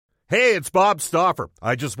Hey, it's Bob Stauffer.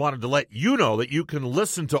 I just wanted to let you know that you can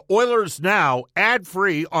listen to Oilers Now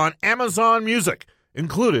ad-free on Amazon Music,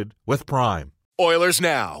 included with Prime. Oilers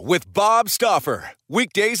Now with Bob Stauffer.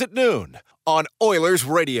 Weekdays at noon on Oilers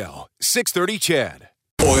Radio, 630 CHED.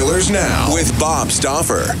 Oilers Now with Bob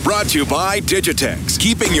Stauffer. Brought to you by Digitex.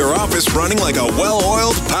 Keeping your office running like a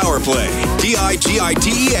well-oiled power play.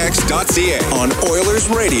 digitex.ca on Oilers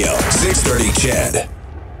Radio, 630 CHED.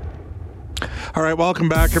 All right, welcome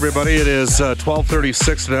back, everybody. It is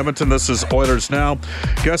 12:36 in Edmonton. This is Oilers Now.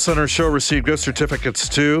 Guests on our show received gift certificates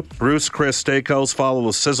to Ruth's Chris Steakhouse. Follow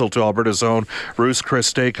the sizzle to Alberta's own Ruth's Chris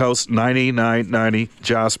Steakhouse, 9990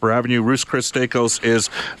 Jasper Avenue. Ruth's Chris Steakhouse is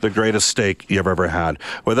the greatest steak you've ever had.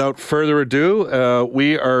 Without further ado,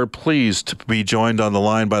 we are pleased to be joined on the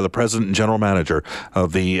line by the president and general manager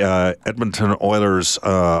of the Edmonton Oilers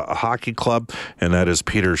Hockey Club, and that is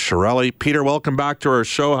Peter Chiarelli. Peter, welcome back to our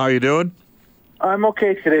show. How you doing? I'm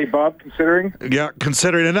okay today, Bob, considering. Yeah,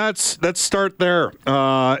 considering. And let's start there.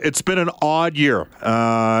 It's been an odd year,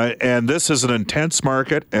 and this is an intense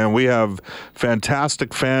market, and we have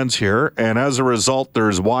fantastic fans here, and as a result,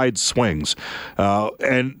 there's wide swings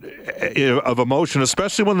and of emotion,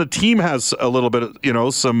 especially when the team has a little bit,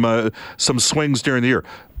 some swings during the year.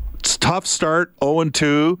 It's a tough start,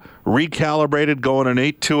 0-2, recalibrated, going an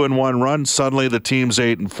 8-2-1 run. Suddenly the team's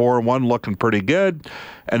 8-4-1, looking pretty good.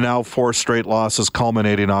 And now 4 straight losses,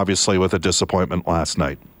 culminating obviously with a disappointment last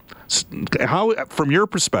night. How, from your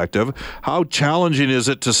perspective, how challenging is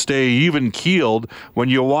it to stay even-keeled when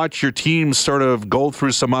you watch your team sort of go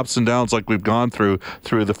through some ups and downs like we've gone through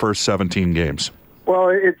the first 17 games? Well,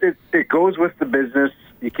 it goes with the business.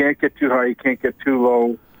 You can't get too high, you can't get too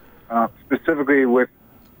low. Specifically with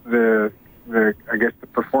the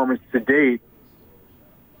performance to date,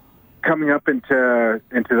 coming up into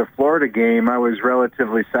the Florida game, I was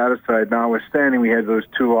relatively satisfied. Notwithstanding, we had those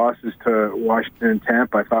 2 losses to Washington and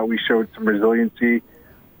Tampa. I thought we showed some resiliency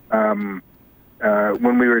when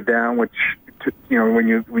we were down. Which, when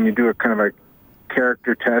you do a kind of a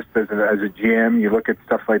character test as a GM, you look at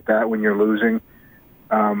stuff like that when you're losing.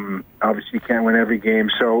 Obviously, you can't win every game.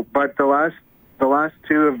 So, but the last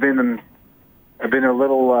 2 have been a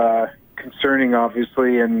little concerning,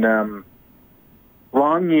 obviously, and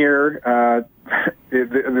long year.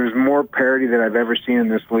 There's more parity than I've ever seen in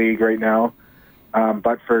this league right now,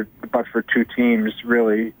 but for 2 teams,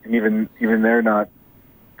 really, and even they're not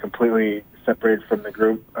completely separated from the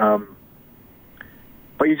group.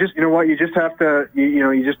 But you just have to,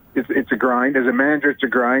 it's a grind. As a manager, it's a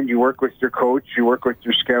grind. You work with your coach, you work with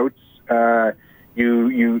your scouts,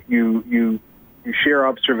 you share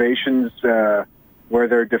observations where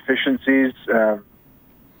there are deficiencies, and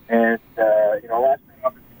last thing,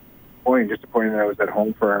 obviously, disappointing that I was at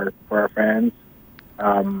home for our fans,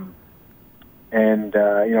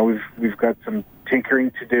 we've got some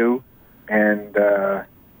tinkering to do, and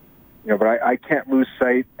but I can't lose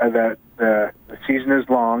sight of that the season is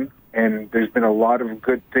long, and there's been a lot of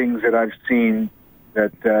good things that I've seen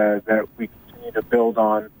that we continue to build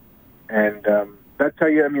on, and that's how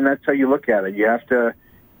you look at it. You have to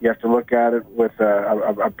look at it with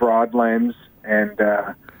a broad lens, and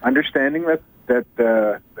understanding that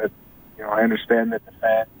I understand that the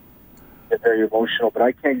fans get very emotional, but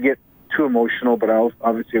I can't get too emotional. But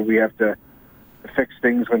obviously we have to fix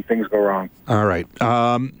things when things go wrong. All right.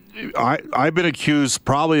 I've been accused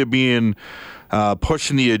probably of being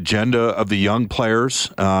pushing the agenda of the young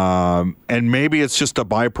players, and maybe it's just a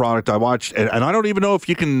byproduct. I watched, and I don't even know if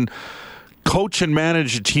you can coach and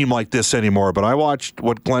manage a team like this anymore, but I watched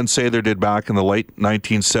what Glenn Sather did back in the late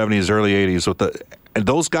 1970s, early 80s and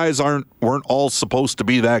those guys weren't all supposed to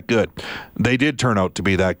be that good. They did turn out to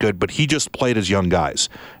be that good, but he just played as young guys.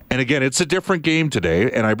 And again, it's a different game today,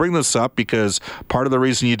 and I bring this up because part of the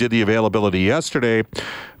reason you did the availability yesterday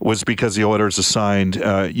was because the Oilers assigned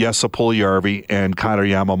Jesse Puljujärvi and Kailer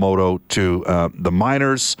Yamamoto to the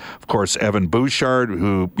minors. Of course, Evan Bouchard,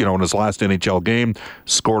 who, in his last NHL game,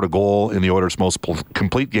 scored a goal in the Oilers' most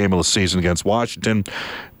complete game of the season against Washington,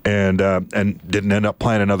 and didn't end up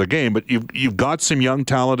playing another game. But you've got some young,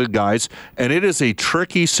 talented guys, and it is a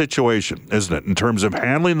tricky situation, isn't it, in terms of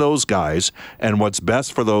handling those guys and what's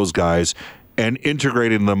best for those guys and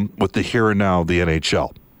integrating them with the here and now of the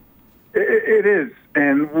NHL. It is.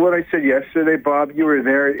 And what I said yesterday, Bob, you were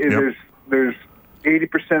there. Yep. There's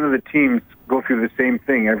 80% of the teams go through the same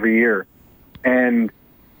thing every year. And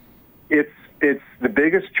it's the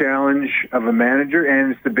biggest challenge of a manager,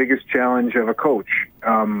 and it's the biggest challenge of a coach.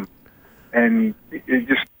 And it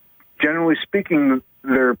just generally speaking,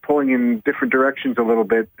 they're pulling in different directions a little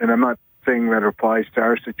bit. And I'm not saying that applies to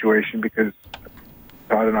our situation because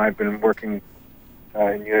Todd and I have been working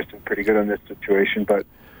in unison pretty good on this situation. But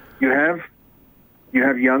you have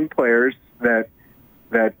young players that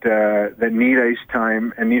need ice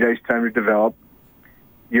time and need ice time to develop.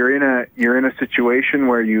 You're in a situation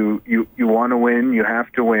where you want to win, you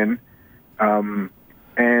have to win,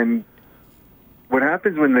 and what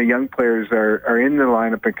happens when the young players are in the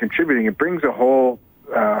lineup and contributing, it brings a whole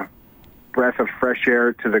breath of fresh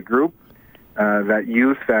air to the group, that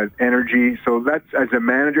youth, that energy. So that's, as a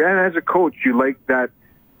manager and as a coach, you like that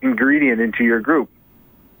ingredient into your group.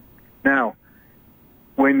 Now,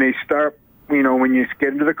 when they start, when you get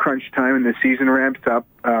into the crunch time and the season ramps up,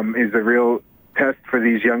 is a real test for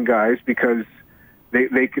these young guys, because they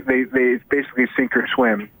basically sink or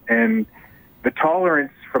swim, and the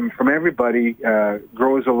tolerance from everybody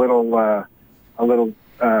grows a little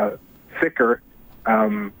thicker.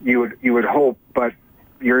 You would hope, but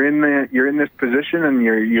you're in this position, and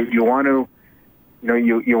you want to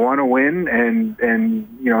you want to win,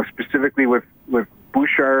 and specifically with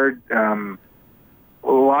Bouchard,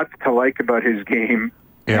 lots to like about his game.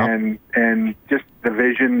 Yeah. And just the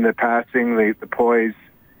vision, the passing, the poise,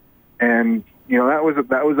 and that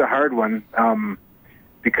was a hard one,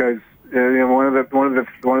 because one of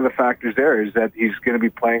the factors there is that he's going to be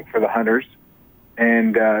playing for the Hunters,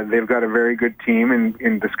 and they've got a very good team.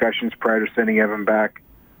 In discussions prior to sending Evan back,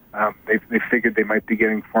 they figured they might be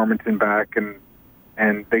getting Formanton back,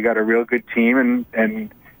 and they got a real good team,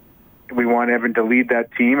 and we want Evan to lead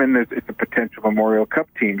that team, and it's a potential Memorial Cup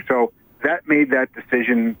team. So that made that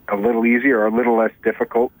decision a little easier, or a little less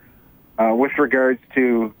difficult. With regards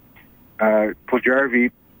to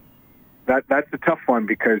Puljujarvi, that's a tough one,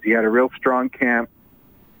 because he had a real strong camp,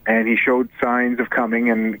 and he showed signs of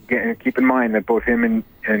coming. And keep in mind that both him and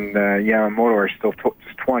Yamamoto are still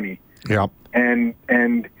just 20. Yep. And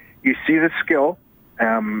you see the skill,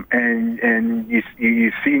 and you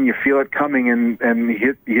see and you feel it coming, and he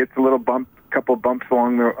hits a little couple bumps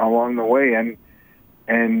along the way, and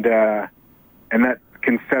that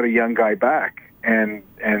can set a young guy back, and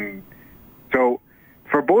so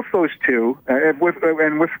for both those two, with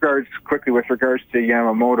regards to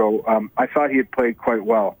Yamamoto, I thought he had played quite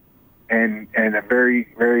well, and a very,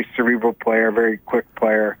 very cerebral player, very quick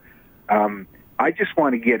player. I just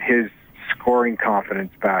want to get his scoring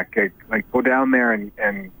confidence back, like go down there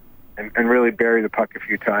and really bury the puck a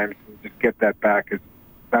few times, and just get that back, because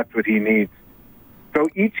that's what he needs. So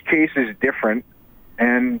each case is different.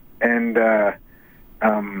 And as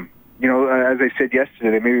I said yesterday,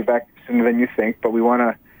 they may be back sooner than you think, but we want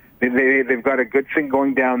to. They've got a good thing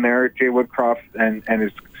going down there. Jay Woodcroft and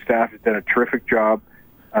his staff has done a terrific job.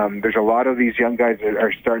 There's a lot of these young guys that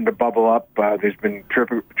are starting to bubble up. There's been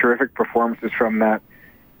terrific performances from that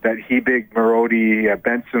Hebig, Marody,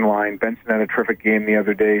 Benson line. Benson had a terrific game the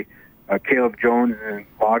other day. Caleb Jones and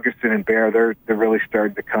Augustin and Bear, they're really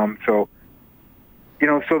starting to come. So,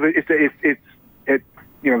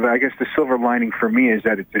 I guess the silver lining for me is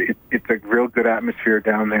that it's a real good atmosphere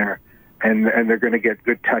down there, and they're going to get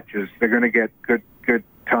good touches. They're going to get good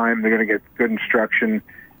time. They're going to get good instruction,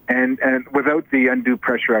 and without the undue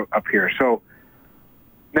pressure up here. So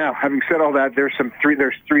now, having said all that, there's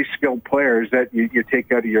three skilled players that you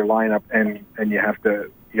take out of your lineup, and you have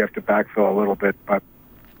to backfill a little bit. But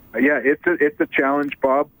yeah, it's a challenge,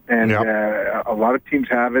 Bob, and a lot of teams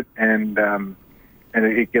have it, and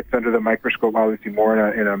it gets under the microscope, obviously,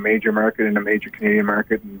 more in a major market, in a major Canadian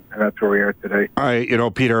market, and that's where we are today.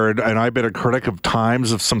 Peter, and I've been a critic of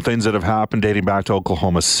times of some things that have happened dating back to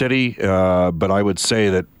Oklahoma City, but I would say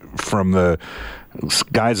that from the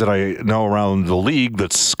guys that I know around the league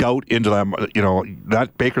that scout into that,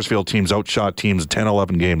 that Bakersfield team's outshot teams 10,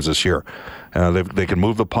 11 games this year. They can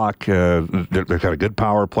move the puck. They've got a good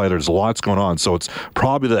power play. There's lots going on. So it's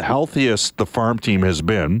probably the healthiest the farm team has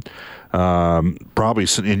been. Probably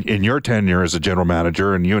in your tenure as a general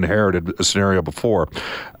manager, and you inherited a scenario before.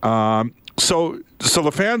 So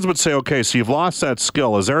the fans would say, okay, so you've lost that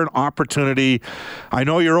skill. Is there an opportunity? I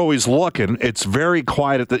know you're always looking. It's very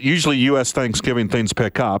quiet. Usually U.S. Thanksgiving things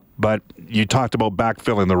pick up, but you talked about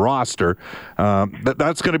backfilling the roster.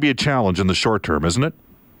 That's going to be a challenge in the short term, isn't it?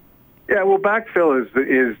 Yeah, well, backfill is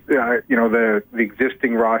the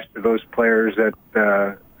existing roster, those players that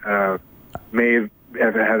may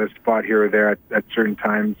have had a spot here or there at certain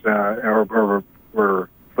times, or were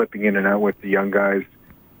flipping in and out with the young guys.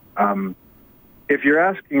 If you're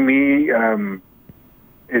asking me,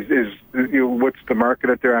 what's the market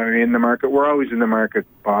out there? I mean, in the market, we're always in the market,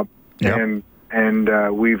 Bob, yep. and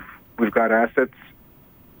we've got assets,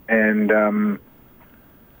 and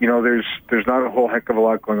there's not a whole heck of a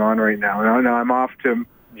lot going on right now. Now I'm off to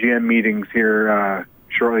GM meetings here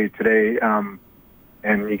shortly today.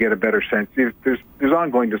 and you get a better sense. There's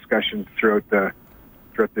ongoing discussions throughout the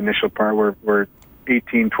initial part. We're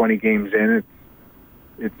 18, 20 games in.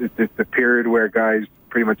 It's the period where guys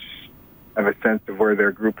pretty much have a sense of where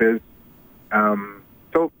their group is.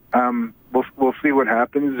 We'll see what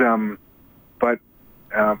happens. But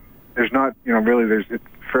there's not, it's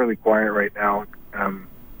fairly quiet right now,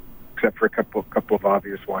 except for a couple of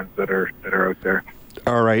obvious ones that are out there.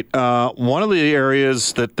 All right. One of the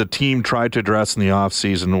areas that the team tried to address in the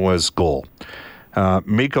offseason was goal.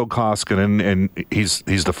 Mikko Koskinen, and he's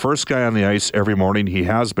the first guy on the ice every morning. He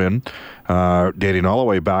has been, dating all the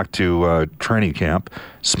way back to training camp.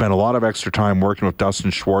 Spent a lot of extra time working with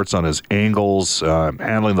Dustin Schwartz on his angles,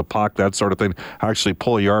 handling the puck, that sort of thing. Actually,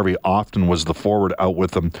 Puljujarvi often was the forward out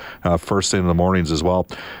with him first thing in the mornings as well.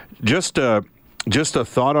 Just a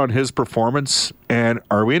thought on his performance, and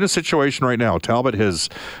are we in a situation right now? Talbot has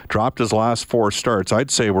dropped his last 4 starts. I'd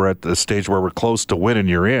say we're at the stage where we're close to winning,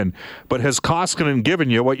 you're in. But has Koskinen given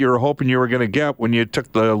you what you were hoping you were going to get when you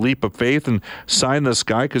took the leap of faith and signed this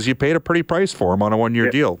guy? Because you paid a pretty price for him on a 1-year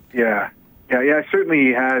deal. Yeah, certainly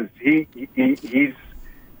he has. He's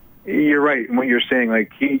you're right in what you're saying.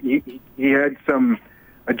 Like he had some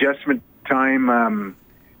adjustment time.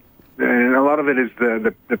 And a lot of it is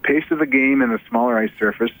the pace of the game and the smaller ice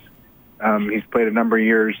surface. He's played a number of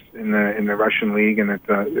years in the Russian league, and it's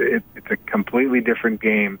a completely different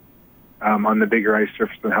game on the bigger ice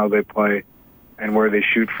surface than how they play and where they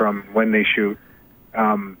shoot from, when they shoot.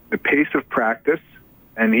 The pace of practice,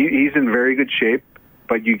 and he's in very good shape,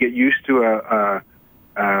 but you get used to a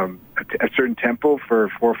certain tempo for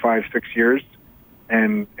 4, 5, 6 years.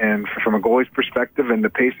 And from a goalie's perspective, and the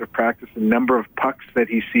pace of practice, the number of pucks that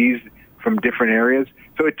he sees from different areas.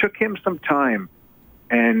 So it took him some time,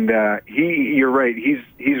 and you're right.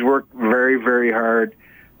 He's worked very, very hard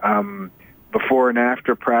before and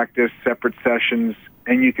after practice, separate sessions,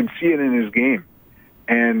 and you can see it in his game.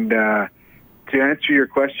 And to answer your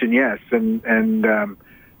question, yes. And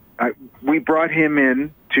we brought him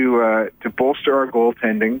in to bolster our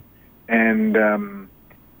goaltending, and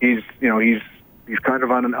he's kind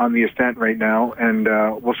of on the ascent right now, and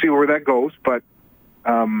we'll see where that goes. But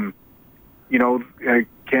Cam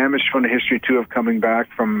has shown a history too of coming back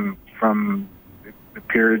from the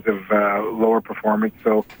periods of lower performance.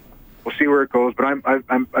 So we'll see where it goes. But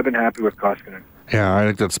I've been happy with Koskinen. Yeah, I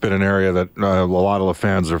think that's been an area that a lot of the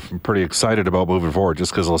fans are pretty excited about moving forward,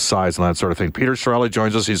 just because of the size and that sort of thing. Peter Chiarelli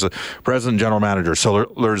joins us. He's the president and general manager. So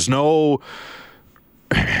there's no.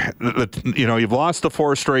 You've lost the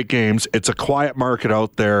 4 straight games. It's a quiet market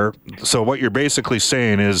out there. So what you're basically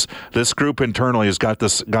saying is this group internally has got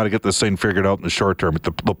to get this thing figured out in the short term.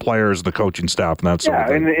 The players, the coaching staff, and that sort of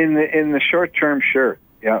thing. Yeah, in the short term, sure.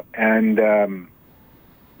 Yeah, and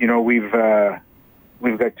we've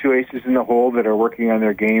got 2 aces in the hole that are working on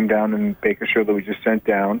their game down in Bakersfield that we just sent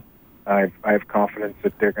down. I have confidence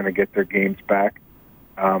that they're going to get their games back.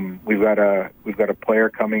 We've got a player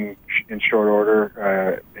coming in short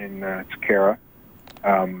order in Sakara.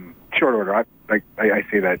 Short order. I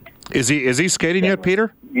say that. Is he skating yet,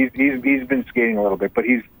 Peter? He's been skating a little bit, but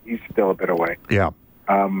he's still a bit away. Yeah.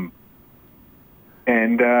 And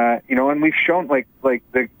we've shown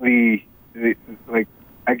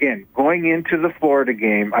again, going into the Florida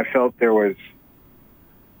game, I felt there was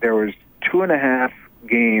 2.5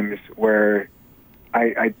 games where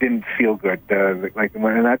I didn't feel good.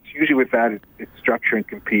 And that's usually with that, it's structure and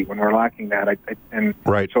compete. When we're lacking that,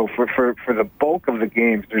 right. So for the bulk of the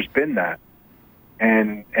games, there's been that,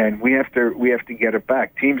 and we have to get it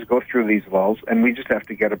back. Teams go through these lulls, and we just have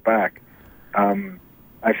to get it back.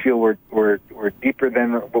 I feel we're deeper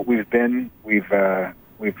than what we've been. The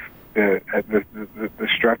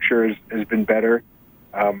structure has been better.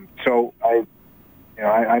 So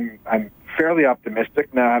I'm fairly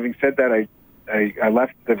optimistic. Now, having said that, I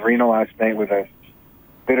left the arena last night with a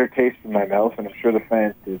bitter taste in my mouth, and I'm sure the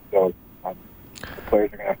fans do. So the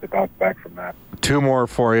players are going to have to bounce back from that. 2 more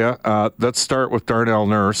for you. Let's start with Darnell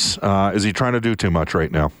Nurse. Is he trying to do too much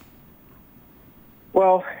right now?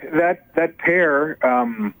 Well, that pair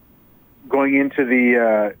going into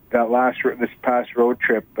this past road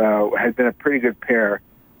trip has been a pretty good pair,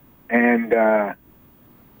 and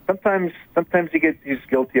sometimes he's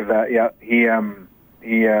guilty of that. Yeah,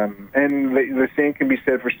 and the same can be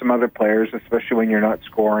said for some other players, especially when you're not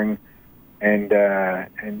scoring, and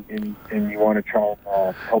you want to try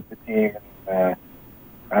and help the team.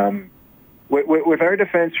 With our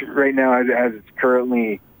defense right now, as it's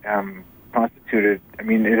currently constituted, I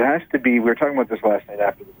mean, it has to be. We were talking about this last night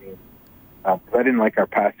after the game. I didn't like our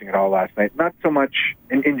passing at all last night. Not so much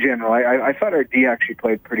in general. I thought our D actually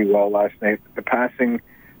played pretty well last night. The passing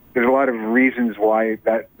there's a lot of reasons why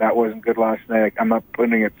that wasn't good last night. I'm not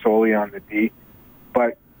putting it solely on the D,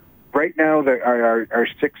 but right now our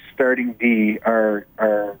 6 starting D are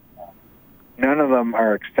none of them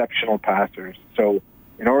are exceptional passers. So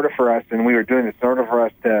in order for us, and we were doing this, in order for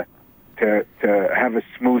us to have a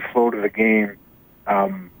smooth flow to the game,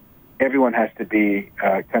 everyone has to be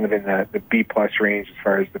kind of in the B+ range as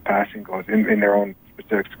far as the passing goes in their own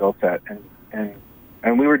specific skill set, and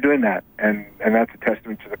we were doing that, and that's a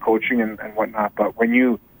testament to the coaching and whatnot. But when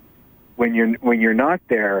you're not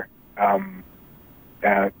there,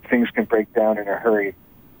 things can break down in a hurry,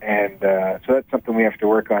 and so that's something we have to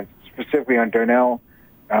work on, specifically on Darnell.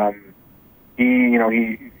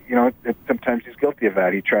 Sometimes he's guilty of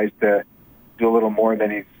that. He tries to do a little more than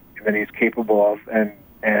he's capable of, and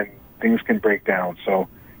things can break down. So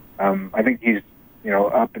I think he's,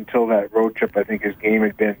 up until that road trip, I think his game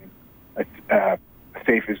had been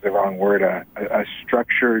safe is the wrong word, a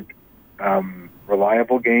structured,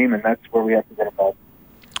 reliable game, and that's where we have to get involved.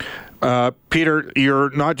 Peter, you're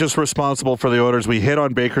not just responsible for the Oilers. We hit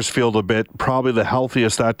on Bakersfield a bit. Probably the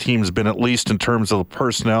healthiest that team's been, at least in terms of the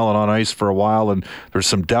personnel and on ice for a while, and there's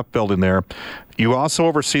some depth building there. You also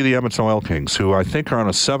oversee the Edmonton Oil Kings, who I think are on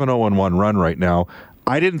a 7-0-1 run right now.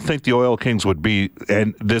 I didn't think the Oil Kings would be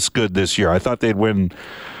this good this year. I thought they'd win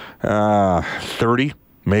 30,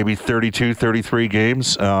 maybe 32, 33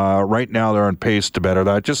 games. Right now they're on pace to better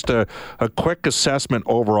that. Just a quick assessment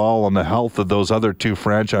overall on the health of those other 2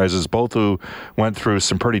 franchises, both who went through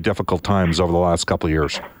some pretty difficult times over the last couple of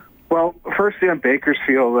years. Well, firstly on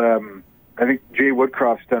Bakersfield, I think Jay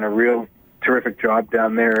Woodcroft's done a real terrific job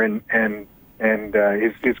down there, and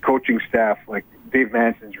his coaching staff, like Dave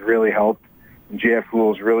Manson's really helped, and JF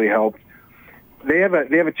Hoole's really helped. They have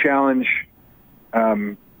a challenge.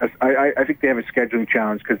 I think they have a scheduling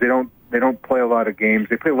challenge because they don't play a lot of games.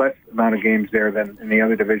 They play less amount of games there than in the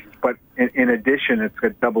other divisions. But in addition, it's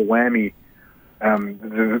a double whammy.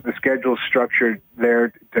 The schedule's structured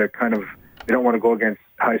there to kind of, they don't want to go against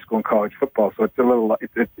high school and college football, so it's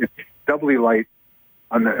doubly light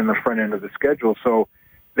in the front end of the schedule. So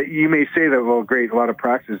you may say that, well, great, a lot of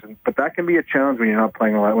practice, but that can be a challenge when you're not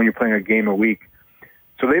playing a lot, when you're playing a game a week.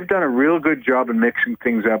 So they've done a real good job in mixing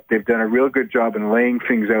things up. They've done a real good job in laying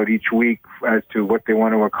things out each week as to what they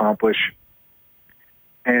want to accomplish.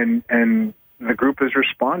 And the group has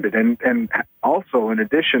responded. And also, in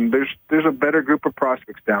addition, there's a better group of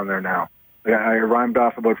prospects down there now. I rhymed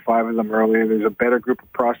off about 5 of them earlier. There's a better group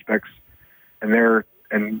of prospects, and they're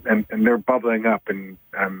bubbling up. And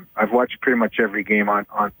I've watched pretty much every game on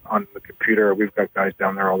the computer. We've got guys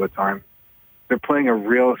down there all the time. They're playing a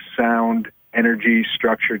real sound, energy,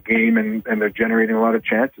 structured game, and they're generating a lot of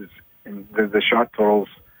chances. And the shot total's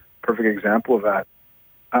a perfect example of that.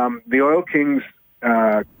 The Oil Kings,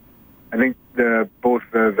 I think both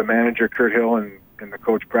the manager, Kurt Hill, and the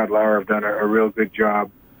coach, Brad Lauer, have done a real good job.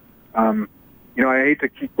 I hate to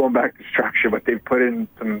keep going back to structure, but they've put in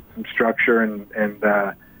some structure, and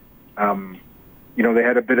they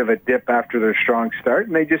had a bit of a dip after their strong start,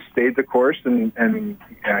 and they just stayed the course, and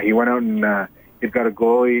he went out and he'd got a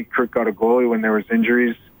goalie. Kurt got a goalie when there was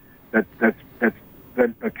injuries that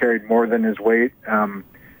carried more than his weight.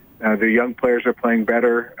 The young players are playing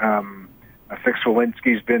better. Fix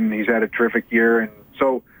Walensky's he's had a terrific year, and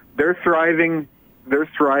so they're thriving.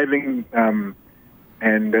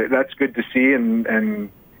 And that's good to see. And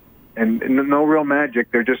no real magic.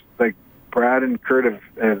 They're just like Brad and Kurt have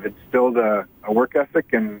instilled a work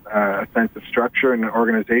ethic and a sense of structure and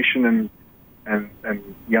organization, and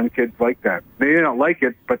young kids like that. They don't like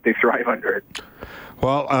it, but they thrive under it.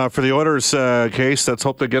 Well, for the Oilers case, let's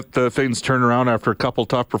hope they get things turned around after a couple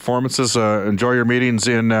tough performances. Enjoy your meetings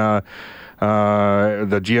in the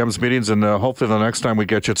GM's meetings, and hopefully the next time we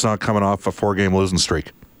get you, it's not coming off a 4-game losing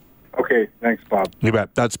streak. Okay, thanks, Bob. You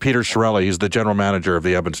bet. That's Peter Chiarelli. He's the general manager of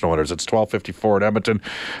the Edmonton Oilers. It's 12:54 at Edmonton.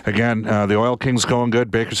 Again, the Oil Kings going good.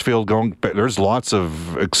 Bakersfield going. There's lots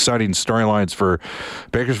of exciting storylines for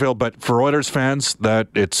Bakersfield, but for Oilers fans, that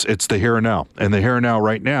it's the here and now. And the here and now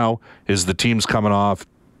right now is the team's coming off.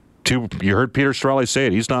 You heard Peter Chiarelli say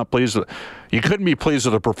it. He's not pleased. You couldn't be pleased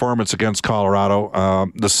with the performance against Colorado.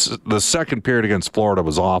 The second period against Florida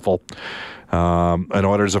was awful, and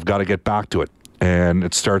Oilers have got to get back to it. And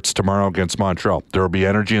it starts tomorrow against Montreal. There will be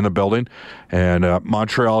energy in the building. And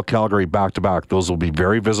Montreal, Calgary, back-to-back. Those will be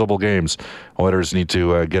very visible games. Oilers need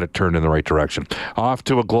to get it turned in the right direction. Off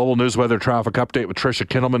to a global news weather traffic update with Tricia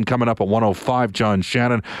Kindleman coming up at 1:05. John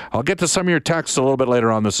Shannon. I'll get to some of your texts a little bit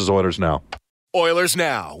later on. This is Oilers Now. Oilers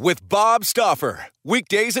Now with Bob Stauffer.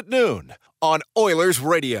 Weekdays at noon on Oilers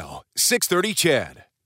Radio, 630 CHED.